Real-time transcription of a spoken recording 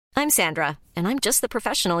I'm Sandra, and I'm just the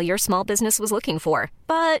professional your small business was looking for.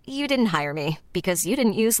 But you didn't hire me because you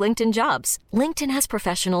didn't use LinkedIn Jobs. LinkedIn has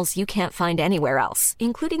professionals you can't find anywhere else,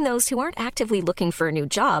 including those who aren't actively looking for a new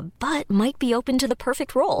job, but might be open to the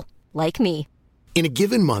perfect role, like me. In a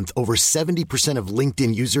given month, over 70% of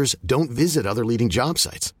LinkedIn users don't visit other leading job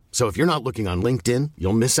sites. So if you're not looking on LinkedIn,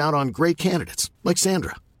 you'll miss out on great candidates like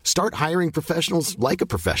Sandra. Start hiring professionals like a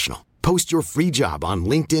professional. Post your free job on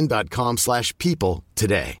linkedin.com/people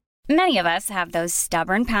today. Many of us have those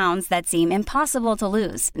stubborn pounds that seem impossible to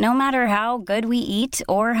lose, no matter how good we eat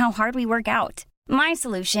or how hard we work out. My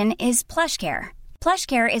solution is PlushCare.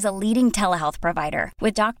 PlushCare is a leading telehealth provider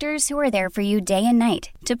with doctors who are there for you day and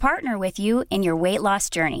night to partner with you in your weight loss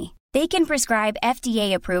journey. They can prescribe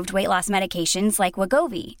FDA-approved weight loss medications like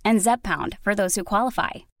Wegovy and Zepbound for those who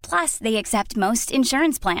qualify. Plus, they accept most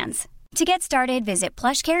insurance plans. To get started, visit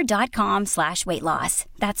plushcare.com/weightloss.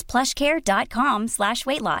 That's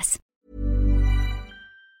plushcare.com/weightloss.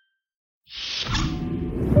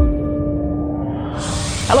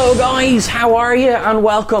 Hello guys, how are you? And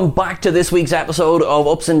welcome back to this week's episode of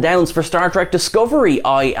Ups and Downs for Star Trek Discovery.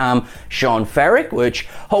 I am Sean Ferrick, which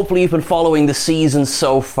hopefully you've been following the season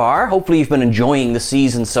so far. Hopefully you've been enjoying the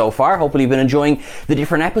season so far. Hopefully you've been enjoying the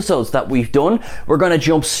different episodes that we've done. We're going to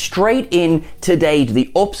jump straight in today to the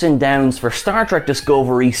Ups and Downs for Star Trek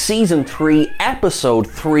Discovery Season 3, Episode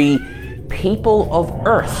 3, People of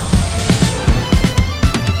Earth.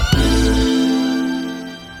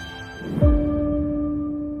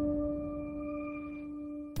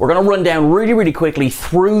 We're going to run down really quickly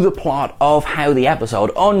through the plot of how the episode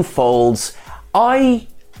unfolds. I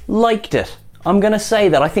liked it. I'm going to say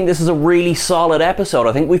that I think this is a really solid episode.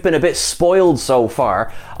 I think we've been a bit spoiled so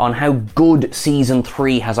far on how good Season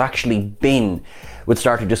 3 has actually been with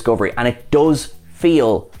Star Trek Discovery, and it does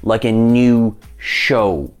feel like a new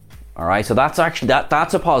show. Alright, so that's actually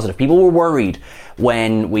that's a positive. People were worried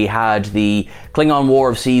when we had the Klingon War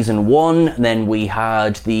of Season 1, then we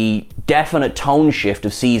had the definite tone shift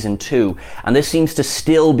of Season 2, and this seems to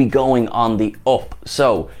still be going on the up.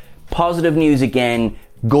 So, positive news again,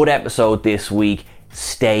 good episode this week,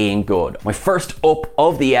 staying good. My first up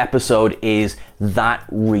of the episode is that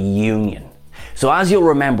reunion. So as you'll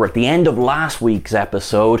remember, at the end of last week's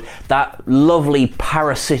episode, that lovely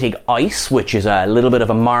parasitic ice, which is a little bit of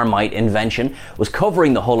a Marmite invention, was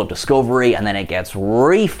covering the hull of Discovery, and then it gets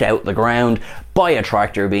reefed out the ground by a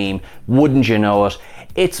tractor beam. Wouldn't you know it?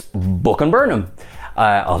 It's Book and Burnham.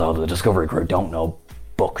 Although the Discovery crew don't know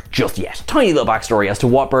Book just yet. Tiny little backstory as to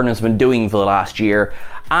what Burnham's been doing for the last year,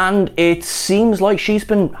 and it seems like she's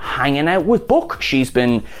been hanging out with Book. She's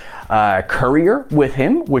been courier with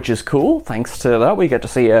him, which is cool. Thanks to that, we get to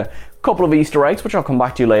see a couple of Easter eggs, which I'll come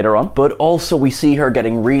back to later on. But also we see her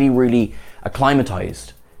getting really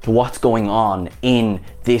acclimatized to what's going on in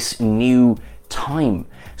this new time.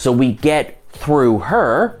 So we get through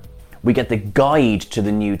her, we get the guide to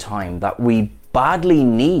the new time that we badly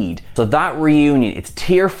need. So that reunion, it's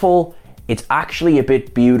tearful, it's actually a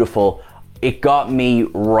bit beautiful. It got me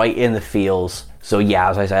right in the feels. So yeah,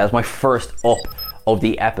 as I said, that's my first up of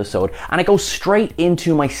the episode, and it goes straight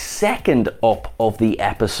into my second up of the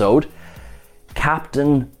episode,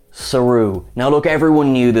 Captain Saru. Now look,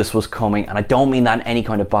 everyone knew this was coming, and I don't mean that in any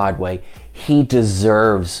kind of bad way. He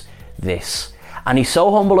deserves this, and he's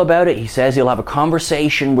so humble about it. He says he'll have a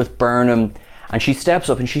conversation with Burnham, and she steps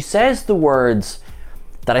up and she says the words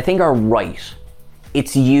that I think are right.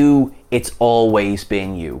 It's you, it's always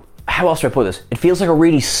been you. How else do I put this? It feels like a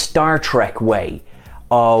really Star Trek way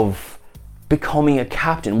of becoming a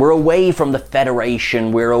captain. We're away from the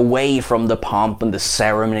Federation, we're away from the pomp and the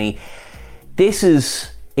ceremony. This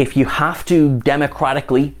is, if you have to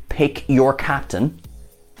democratically pick your captain,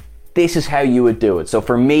 this is how you would do it. So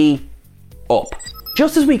for me, up.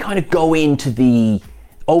 Just as we kind of go into the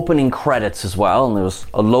opening credits as well, and there was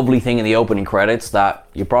a lovely thing in the opening credits that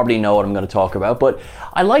you probably know what I'm going to talk about, but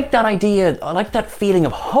I like that idea, I like that feeling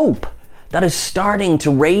of hope that is starting to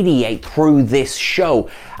radiate through this show,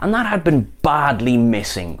 and that had been badly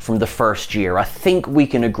missing from the first year. I think we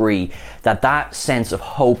can agree that that sense of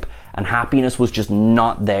hope and happiness was just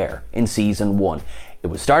not there in Season 1. It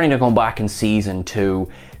was starting to come back in Season 2.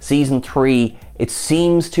 Season 3, it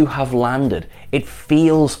seems to have landed. It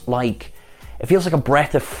feels like a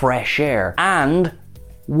breath of fresh air, and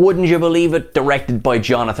wouldn't you believe it, directed by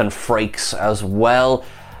Jonathan Frakes as well,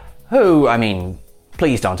 who, I mean,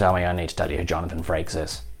 please don't tell me I need to tell you who Jonathan Frakes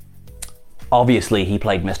is. Obviously, he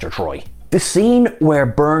played Mr. Troy. The scene where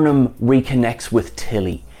Burnham reconnects with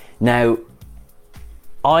Tilly. Now,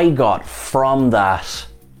 I got from that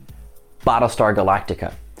Battlestar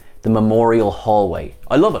Galactica, the memorial hallway.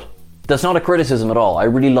 I love it. That's not a criticism at all. I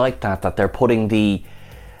really like that they're putting the,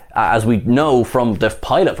 as we know from the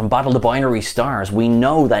pilot, from Battle of the Binary Stars, we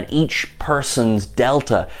know that each person's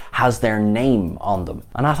delta has their name on them.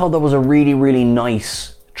 And I thought that was a really, really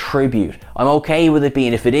nice tribute. I'm okay with it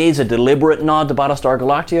being, if it is a deliberate nod to Battlestar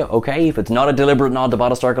Galactica, okay. If it's not a deliberate nod to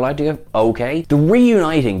Battlestar Galactica, okay. The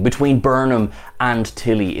reuniting between Burnham and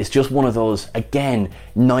Tilly is just one of those, again,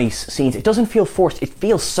 nice scenes. It doesn't feel forced, it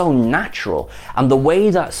feels so natural. And the way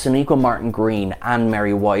that Sonequa Martin Green and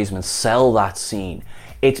Mary Wiseman sell that scene,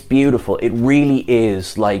 it's beautiful. It really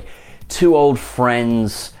is like two old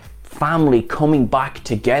friends, family coming back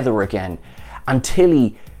together again. And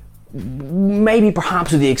Tilly, maybe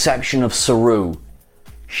perhaps with the exception of Saru,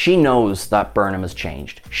 she knows that Burnham has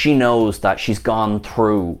changed. She knows that she's gone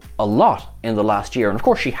through a lot in the last year. And of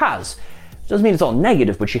course she has. It doesn't mean it's all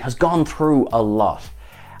negative, but she has gone through a lot.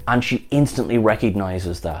 And she instantly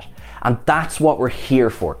recognizes that. And that's what we're here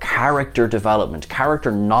for. Character development,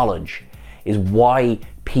 character knowledge is why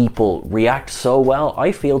people react so well,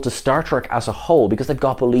 I feel, to Star Trek as a whole, because they've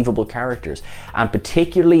got believable characters. And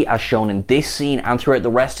particularly as shown in this scene and throughout the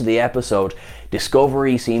rest of the episode,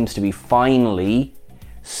 Discovery seems to be finally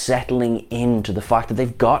settling into the fact that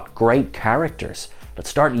they've got great characters. Let's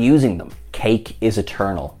start using them. Cake is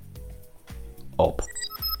eternal. Up.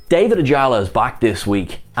 David Ajala is back this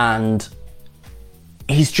week, and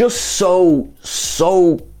he's just so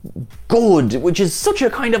good, which is such a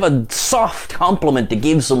kind of a soft compliment to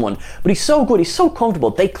give someone, but he's so good, he's so comfortable.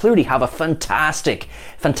 They clearly have a fantastic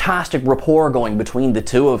rapport going between the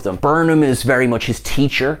two of them. Burnham is very much his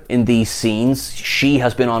teacher in these scenes. She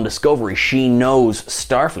has been on Discovery, she knows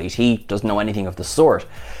Starfleet, he doesn't know anything of the sort,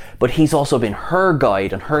 but he's also been her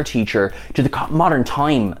guide and her teacher to the modern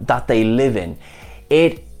time that they live in.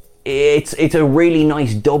 It's a really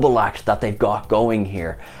nice double act that they've got going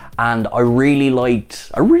here. And I really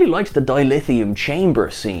liked the dilithium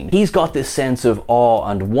chamber scene. He's got this sense of awe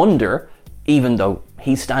and wonder, even though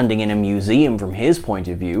he's standing in a museum from his point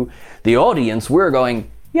of view. The audience, we're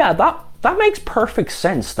going, yeah, that makes perfect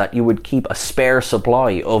sense that you would keep a spare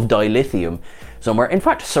supply of dilithium somewhere. In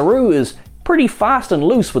fact, Saru is pretty fast and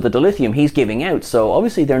loose with the dilithium he's giving out, so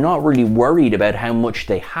obviously they're not really worried about how much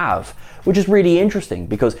they have, which is really interesting,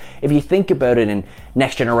 because if you think about it in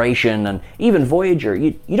Next Generation and even Voyager,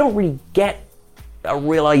 you don't really get a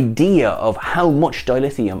real idea of how much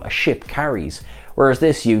dilithium a ship carries, whereas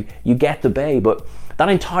this, you get the bay. But that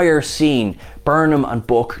entire scene, Burnham and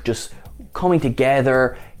Book just coming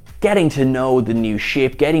together, getting to know the new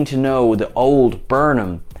ship, getting to know the old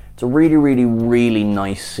Burnham, it's a really, really, really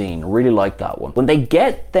nice scene. I really like that one. When they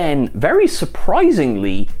get then, very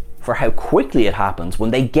surprisingly, for how quickly it happens,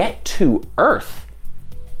 when they get to Earth.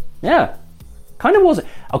 Yeah, kind of was.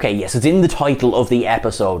 Okay, yes, it's in the title of the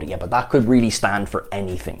episode, yeah, but that could really stand for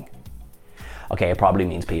anything. Okay, it probably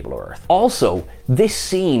means people of Earth. Also, this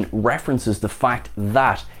scene references the fact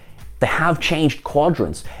that they have changed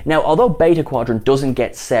quadrants. Now, although Beta Quadrant doesn't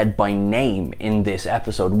get said by name in this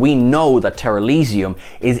episode, we know that Terrelysium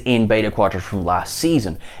is in Beta Quadrant from last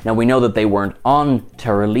season. Now, we know that they weren't on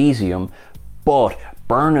Terrelysium, but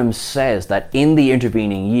Burnham says that in the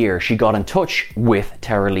intervening year, she got in touch with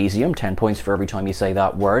Terrelysium, 10 points for every time you say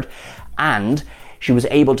that word, and she was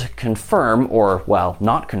able to confirm, or, well,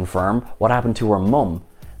 not confirm, what happened to her mum.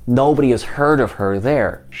 Nobody has heard of her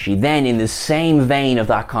there. She then, in the same vein of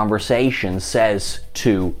that conversation, says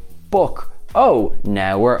to Book, oh,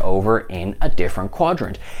 now we're over in a different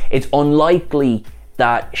quadrant. It's unlikely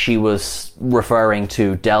that she was referring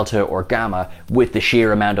to Delta or Gamma with the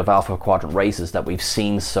sheer amount of Alpha Quadrant races that we've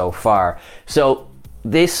seen so far. So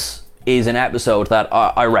this is an episode that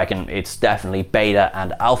I reckon it's definitely Beta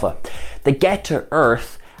and Alpha. They get to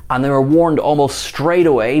Earth, and they were warned almost straight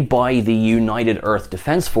away by the United Earth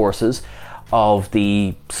Defense Forces of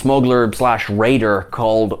the smuggler/raider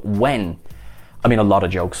called Wen. I mean, a lot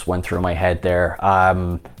of jokes went through my head there.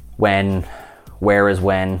 When, where is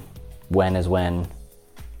when is when,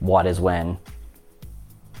 what is when,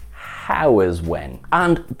 how is when.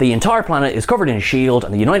 And the entire planet is covered in a shield,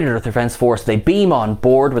 and the United Earth Defense Force, they beam on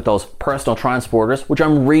board with those personal transporters, which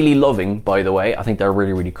I'm really loving, by the way. I think they're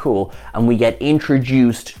really, really cool. And we get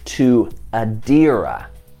introduced to Adira.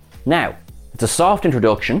 Now, it's a soft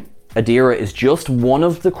introduction. Adira is just one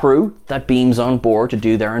of the crew that beams on board to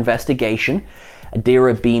do their investigation.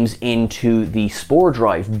 Adira beams into the Spore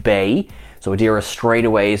Drive bay, so Adira straight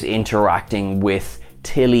away is interacting with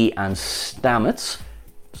Tilly and Stamets.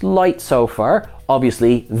 It's light so far.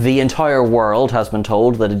 Obviously, the entire world has been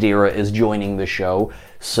told that Adira is joining the show,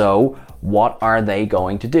 so what are they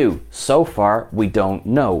going to do? So far, we don't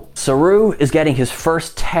know. Saru is getting his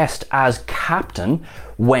first test as captain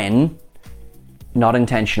when, not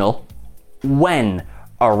intentional, when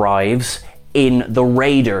arrives in the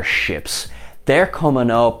Raider ships. They're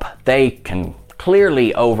coming up. They can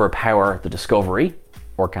clearly overpower the Discovery,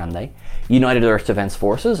 or can they? United Earth Defense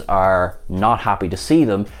Forces are not happy to see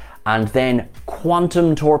them, and then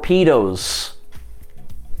quantum torpedoes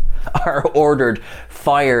are ordered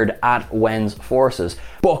fired at Wen's forces.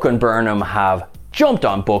 Book and Burnham have jumped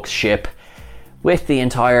on Book's ship with the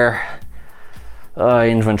entire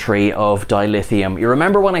inventory of dilithium. You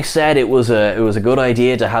remember when I said it was a good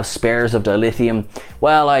idea to have spares of dilithium?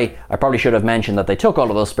 Well, I probably should have mentioned that they took all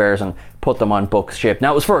of those spares and put them on Book's ship.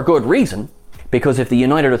 Now, it was for a good reason, because if the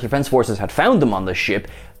United Earth Defense Forces had found them on the ship,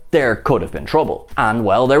 there could have been trouble. And,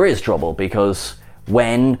 well, there is trouble, because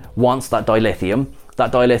Wen wants that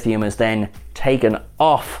dilithium is then taken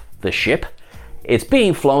off the ship. It's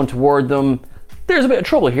being flown toward them. There's a bit of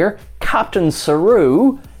trouble here. Captain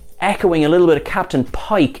Saru, echoing a little bit of Captain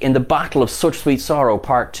Pike in the Battle of Such Sweet Sorrow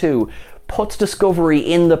Part 2, puts Discovery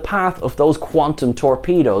in the path of those quantum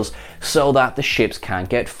torpedoes so that the ships can't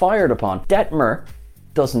get fired upon. Detmer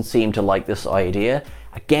doesn't seem to like this idea.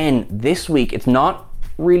 Again, this week it's not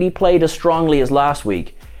really played as strongly as last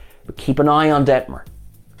week, but keep an eye on Detmer.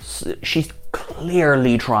 She's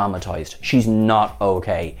clearly traumatized. She's not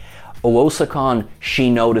okay. Owosekon, she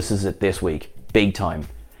notices it this week, big time,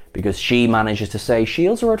 because she manages to say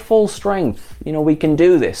shields are at full strength. You know, we can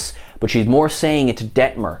do this. But she's more saying it to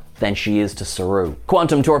Detmer than she is to Saru.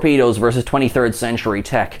 Quantum torpedoes versus 23rd century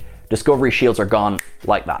tech. Discovery shields are gone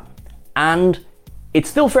like that. And it's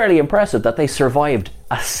still fairly impressive that they survived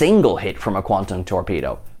a single hit from a quantum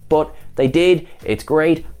torpedo. But they did. It's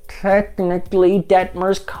great. Technically,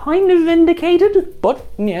 Detmer's kind of vindicated, but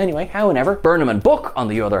yeah, anyway, however. Burnham and Book, on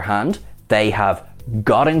the other hand, they have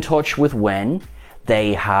got in touch with Wen.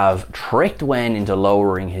 They have tricked Wen into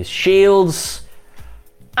lowering his shields,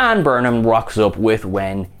 and Burnham rocks up with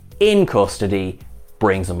Wen in custody,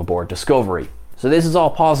 brings him aboard Discovery. So this is all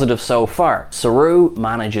positive so far. Saru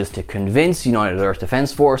manages to convince United Earth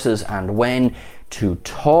Defense Forces and Wen to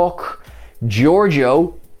talk.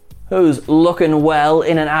 Giorgio, who's looking well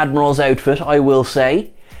in an admiral's outfit, I will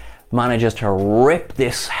say, manages to rip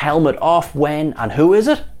this helmet off Wen, and who is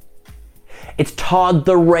it? It's Todd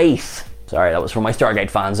the Wraith. Sorry, that was for my Stargate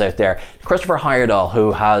fans out there. Christopher Heyerdahl,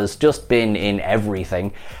 who has just been in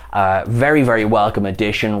everything. Very, very welcome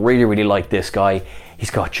addition. Really, really like this guy. He's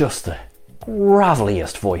got just the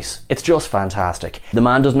graveliest voice. It's just fantastic. The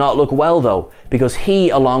man does not look well, though, because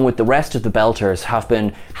he, along with the rest of the Belters, have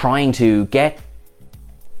been trying to get...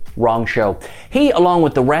 Wrong show. He, along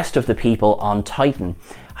with the rest of the people on Titan,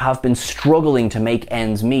 have been struggling to make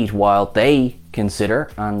ends meet while they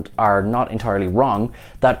consider, and are not entirely wrong,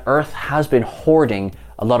 that Earth has been hoarding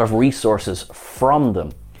a lot of resources from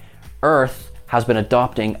them. Earth has been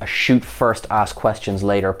adopting a shoot first, ask questions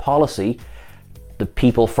later policy. The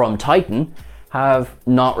people from Titan have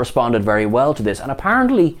not responded very well to this, and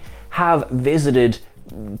apparently have visited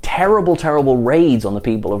terrible, terrible raids on the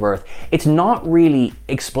people of Earth. It's not really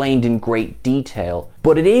explained in great detail,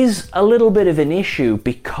 but it is a little bit of an issue,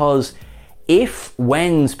 because if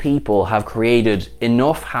Wen's people have created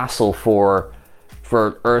enough hassle for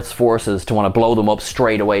Earth's forces to want to blow them up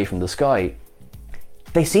straight away from the sky,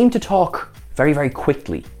 they seem to talk very, very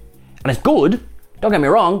quickly. And it's good, don't get me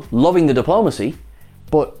wrong, loving the diplomacy,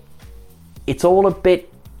 but it's all a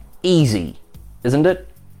bit easy, isn't it?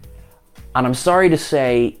 And I'm sorry to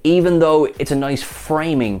say, even though it's a nice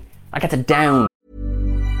framing, I get it down.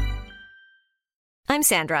 I'm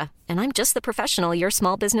Sandra, and I'm just the professional your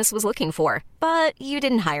small business was looking for. But you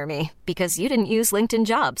didn't hire me, because you didn't use LinkedIn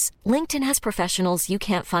Jobs. LinkedIn has professionals you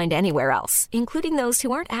can't find anywhere else, including those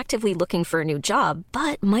who aren't actively looking for a new job,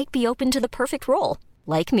 but might be open to the perfect role,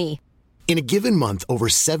 like me. In a given month, over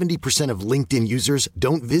 70% of LinkedIn users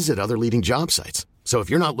don't visit other leading job sites. So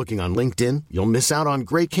if you're not looking on LinkedIn, you'll miss out on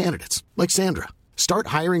great candidates like Sandra. Start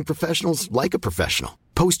hiring professionals like a professional.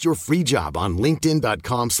 Post your free job on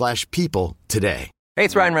linkedin.com/people today. Hey,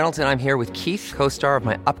 it's Ryan Reynolds, and I'm here with Keith, co-star of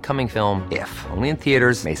my upcoming film, If, only in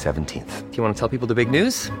theaters May 17th. Do you want to tell people the big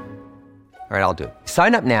news? All right, I'll do it.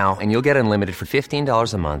 Sign up now and you'll get unlimited for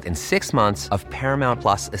 $15 a month and 6 months of Paramount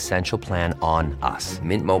Plus Essential Plan on us.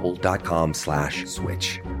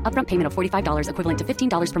 MintMobile.com/switch. Upfront payment of $45 equivalent to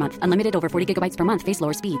 $15 per month. Unlimited over 40 gigabytes per month. Face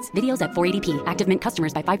lower speeds. Videos at 480p. Active Mint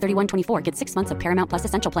customers by 531.24 get 6 months of Paramount Plus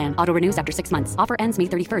Essential Plan. Auto renews after 6 months. Offer ends May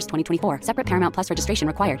 31st, 2024. Separate Paramount Plus registration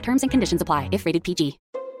required. Terms and conditions apply if rated PG.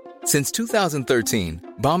 Since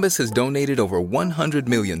 2013, Bombas has donated over 100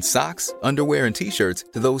 million socks, underwear, and T-shirts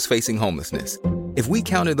to those facing homelessness. If we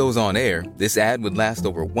counted those on air, this ad would last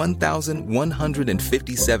over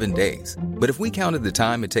 1,157 days. But if we counted the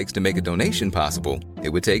time it takes to make a donation possible, it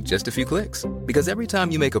would take just a few clicks. Because every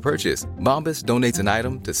time you make a purchase, Bombas donates an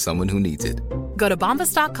item to someone who needs it. Go to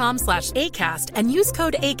bombas.com/ACAST and use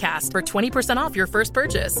code ACAST for 20% off your first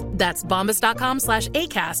purchase. That's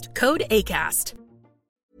bombas.com/ACAST, code ACAST.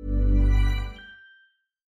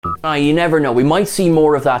 You never know. We might see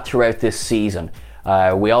more of that throughout this season.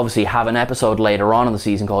 We obviously have an episode later on in the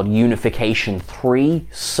season called Unification 3.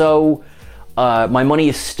 So my money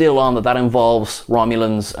is still on that involves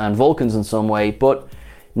Romulans and Vulcans in some way. But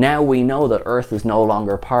now we know that Earth is no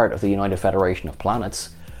longer part of the United Federation of Planets.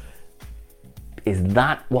 Is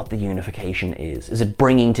that what the unification is? Is it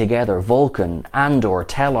bringing together Vulcan, Andor,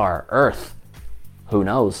 Tellar, Earth? Who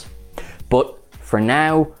knows? But for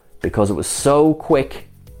now, because it was so quick,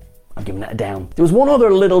 I'm giving it a down. There was one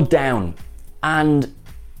other little down, and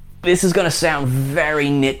this is going to sound very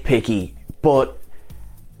nitpicky, but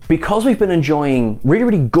because we've been enjoying really,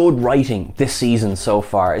 really good writing this season so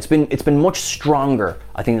far, it's been much stronger,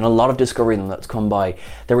 I think, than a lot of Discovery that's come by.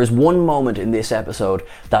 There is one moment in this episode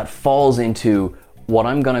that falls into what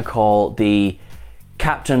I'm going to call the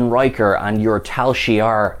Captain Riker and your Tal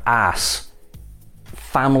Shiar ass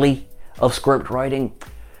family of script writing.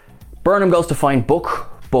 Burnham goes to find Book.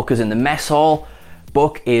 Book is in the mess hall.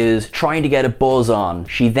 Book is trying to get a buzz on.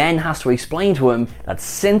 She then has to explain to him that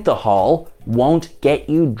synthahol won't get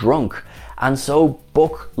you drunk. And so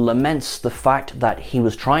Book laments the fact that he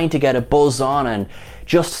was trying to get a buzz on and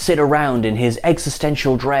just sit around in his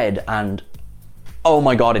existential dread, and oh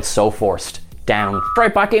my god, it's so forced. Down.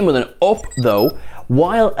 Right back in with an up though,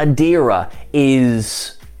 while Adira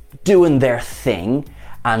is doing their thing,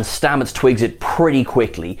 and Stamets twigs it pretty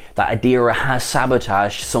quickly that Adira has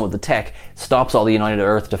sabotaged some of the tech, stops all the United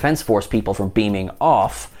Earth Defense Force people from beaming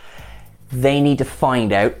off. They need to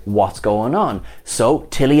find out what's going on. So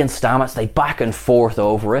Tilly and Stamets, they back and forth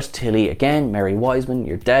over it. Tilly again, Mary Wiseman,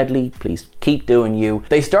 you're deadly, please keep doing you.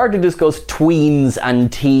 They start to discuss tweens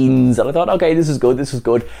and teens, and I thought, okay, this is good.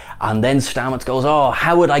 And then Stamets goes, oh,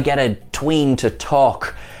 how would I get a tween to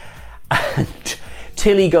talk? And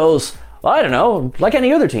Tilly goes, I don't know, like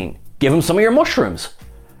any other teen. Give him some of your mushrooms.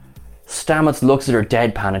 Stamets looks at her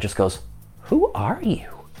deadpan and just goes, who are you?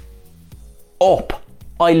 Up.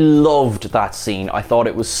 I loved that scene. I thought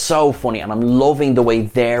it was so funny, and I'm loving the way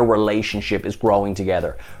their relationship is growing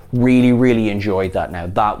together. Really, really enjoyed that now.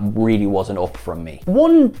 That really was an up from me.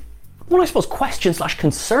 One I suppose,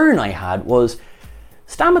 question/concern I had was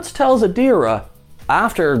Stamets tells Adira,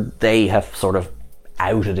 after they have sort of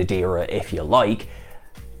outed Adira, if you like,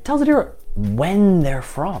 tells Adira when they're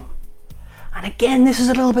from. And again, this is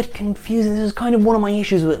a little bit confusing. This is kind of one of my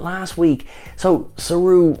issues with it last week. So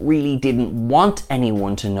Saru really didn't want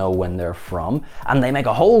anyone to know when they're from, and they make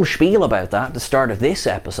a whole spiel about that at the start of this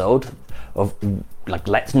episode of, like,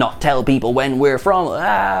 let's not tell people when we're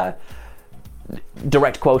from.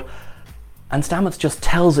 Direct quote. And Stamets just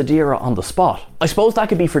tells Adira on the spot. I suppose that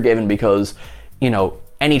could be forgiven because, you know,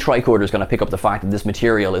 any tricorder is going to pick up the fact that this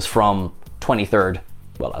material is from 23rd,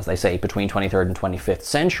 well, as they say, between 23rd and 25th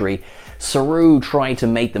century. Saru tried to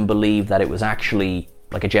make them believe that it was actually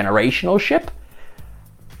like a generational ship.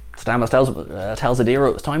 Stamets tells Adira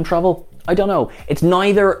it was time travel. I don't know. It's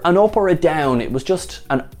neither an up or a down. It was just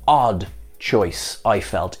an odd choice, I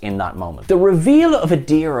felt, in that moment. The reveal of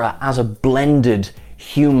Adira as a blended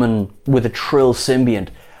human with a Trill symbiont,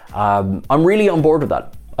 I'm really on board with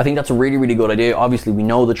that. I think that's a really, really good idea. Obviously, we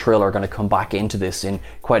know the Trill are going to come back into this in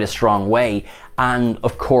quite a strong way. And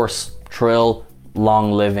of course, Trill,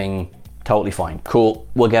 long living, totally fine. Cool,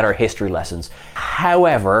 we'll get our history lessons.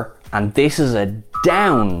 However, and this is a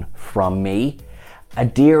down from me,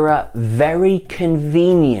 Adira very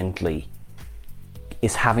conveniently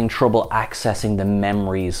is having trouble accessing the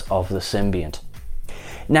memories of the symbiont.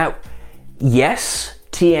 Now, yes,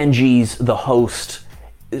 TNG's The Host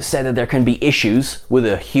said that there can be issues with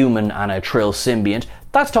a human and a Trill symbiont.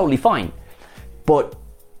 That's totally fine. But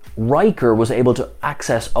Riker was able to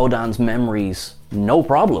access Odan's memories no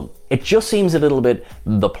problem. It just seems a little bit,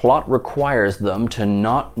 the plot requires them to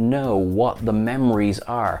not know what the memories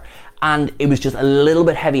are. And it was just a little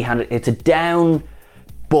bit heavy-handed. It's a down,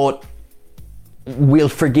 but we'll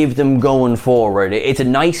forgive them going forward. It's a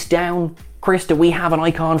nice down. Chris, do we have an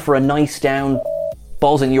icon for a nice down?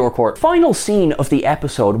 Ball's in your court. Final scene of the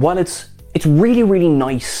episode, while it's really, really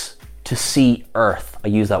nice to see Earth. I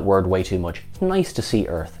use that word way too much. It's nice to see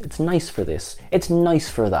Earth. It's nice for this. It's nice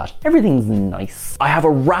for that. Everything's nice. I have a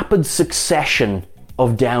rapid succession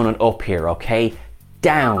of down and up here, okay?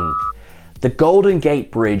 Down. The Golden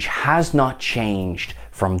Gate Bridge has not changed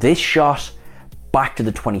from this shot back to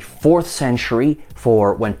the 24th century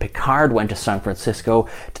for when Picard went to San Francisco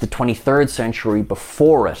to the 23rd century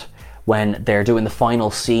before it when they're doing the final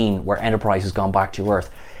scene where Enterprise has gone back to Earth.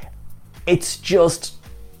 It's just...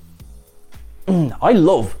 I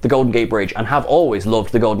love the Golden Gate Bridge and have always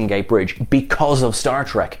loved the Golden Gate Bridge because of Star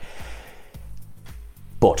Trek.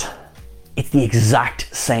 But it's the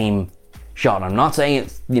exact same shot. I'm not saying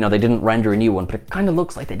it's, they didn't render a new one, but it kind of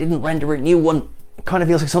looks like they didn't render a new one. It kind of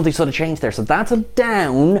feels like something sort of changed there. So that's a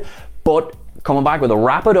down, but coming back with a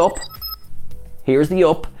wrap it up. Here's the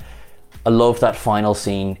up. I love that final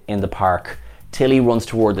scene in the park. Tilly runs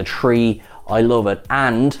toward the tree. I love it.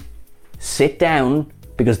 And sit down,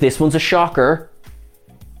 because this one's a shocker.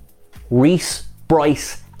 Rhys,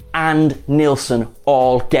 Bryce, and Nilsson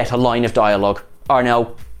all get a line of dialogue. I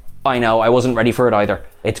know, I wasn't ready for it either.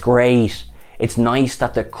 It's great. It's nice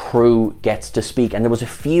that the crew gets to speak, and there was a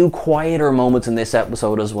few quieter moments in this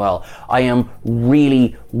episode as well. I am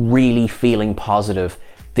really, really feeling positive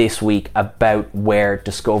this week about where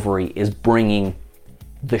Discovery is bringing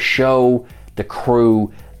the show, the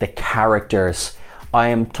crew, the characters. I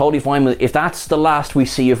am totally fine with it. If that's the last we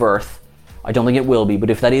see of Earth, I don't think it will be, but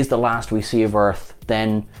if that is the last we see of Earth,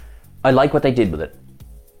 then I like what they did with it.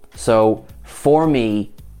 So for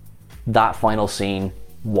me, that final scene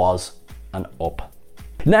was an up.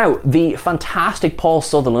 Now, the fantastic Paul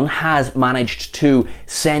Sutherland has managed to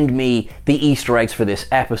send me the Easter eggs for this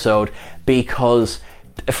episode because,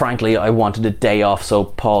 frankly, I wanted a day off, so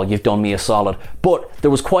Paul, you've done me a solid. But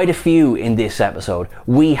there was quite a few in this episode.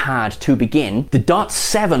 We had, to begin, the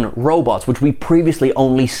 .7 robots, which we previously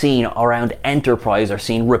only seen around Enterprise, are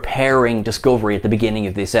seen repairing Discovery at the beginning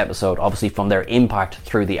of this episode, obviously from their impact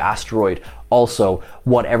through the asteroid. Also,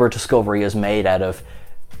 whatever Discovery is made out of,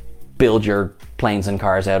 build your planes and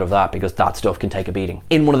cars out of that, because that stuff can take a beating.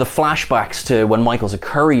 In one of the flashbacks to when Michael's a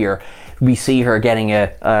courier, we see her getting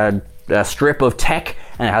a strip of tech,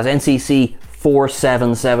 and it has NCC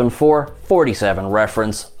 4774, 47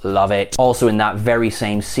 reference, love it. Also in that very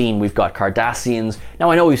same scene, we've got Cardassians.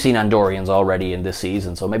 Now I know we've seen Andorians already in this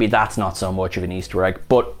season, so maybe that's not so much of an Easter egg,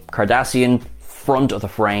 but Cardassian, front of the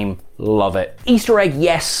frame, love it. Easter egg,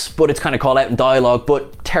 yes, but it's kind of called out in dialogue,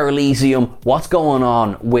 but Terrelysium, what's going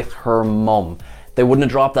on with her mum? They wouldn't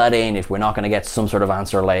have dropped that in if we're not going to get some sort of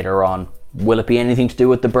answer later on. Will it be anything to do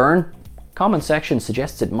with the burn? Comment section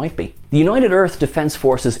suggests it might be. The United Earth Defense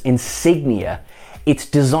Forces insignia, it's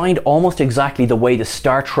designed almost exactly the way the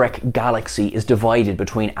Star Trek galaxy is divided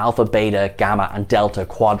between Alpha, Beta, Gamma and Delta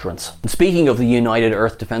quadrants. And speaking of the United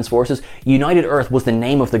Earth Defense Forces, United Earth was the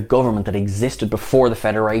name of the government that existed before the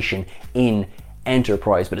Federation in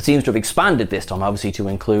Enterprise, but it seems to have expanded this time, obviously, to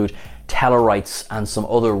include Tellarites and some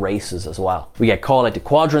other races as well. We get call out to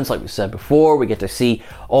quadrants, like we said before. We get to see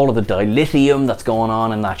all of the dilithium that's going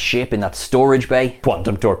on in that ship, in that storage bay.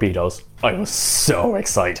 Quantum torpedoes. I was so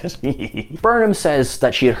excited. Burnham says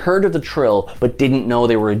that she had heard of the Trill, but didn't know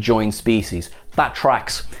they were a joined species. That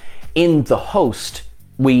tracks. In The Host,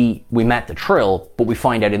 we met the Trill, but we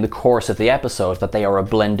find out in the course of the episode that they are a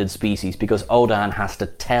blended species because Odan has to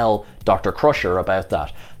tell Dr. Crusher about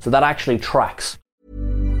that. So that actually tracks.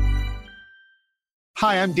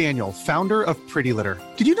 Hi, I'm Daniel, founder of Pretty Litter.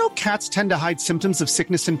 Did you know cats tend to hide symptoms of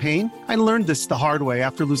sickness and pain? I learned this the hard way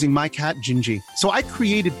after losing my cat, Gingy. So I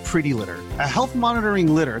created Pretty Litter, a health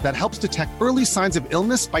monitoring litter that helps detect early signs of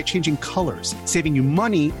illness by changing colors, saving you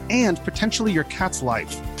money and potentially your cat's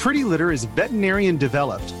life. Pretty Litter is veterinarian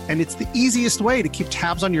developed, and it's the easiest way to keep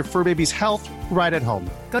tabs on your fur baby's health right at home.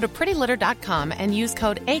 Go to prettylitter.com and use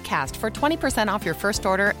code ACAST for 20% off your first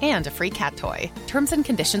order and a free cat toy. Terms and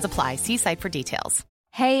conditions apply. See site for details.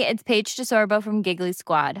 Hey, it's Paige DeSorbo from Giggly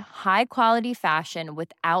Squad. High quality fashion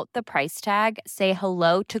without the price tag. Say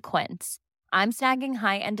hello to Quince. I'm snagging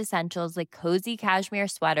high-end essentials like cozy cashmere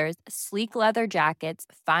sweaters, sleek leather jackets,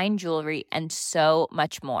 fine jewelry, and so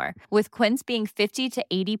much more. With Quince being 50 to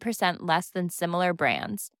 80% less than similar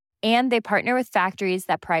brands. And they partner with factories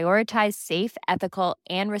that prioritize safe, ethical,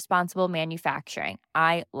 and responsible manufacturing.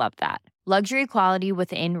 I love that. Luxury quality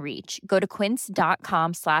within reach. Go to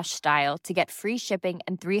quince.com/style to get free shipping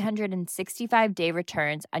and 365-day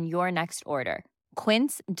returns on your next order.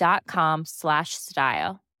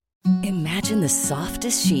 Quince.com/style. Imagine the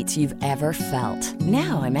softest sheets you've ever felt.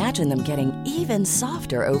 Now imagine them getting even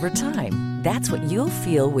softer over time. That's what you'll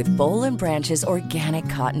feel with Boll & Branch's organic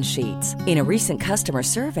cotton sheets. In a recent customer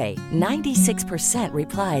survey, 96%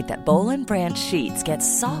 replied that Boll & Branch sheets get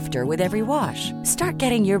softer with every wash. Start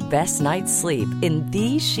getting your best night's sleep in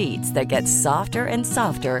these sheets that get softer and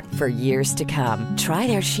softer for years to come. Try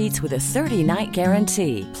their sheets with a 30-night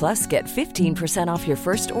guarantee. Plus, get 15% off your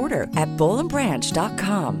first order at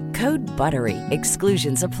bollandbranch.com. Code BUTTERY.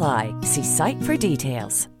 Exclusions apply. See site for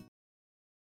details.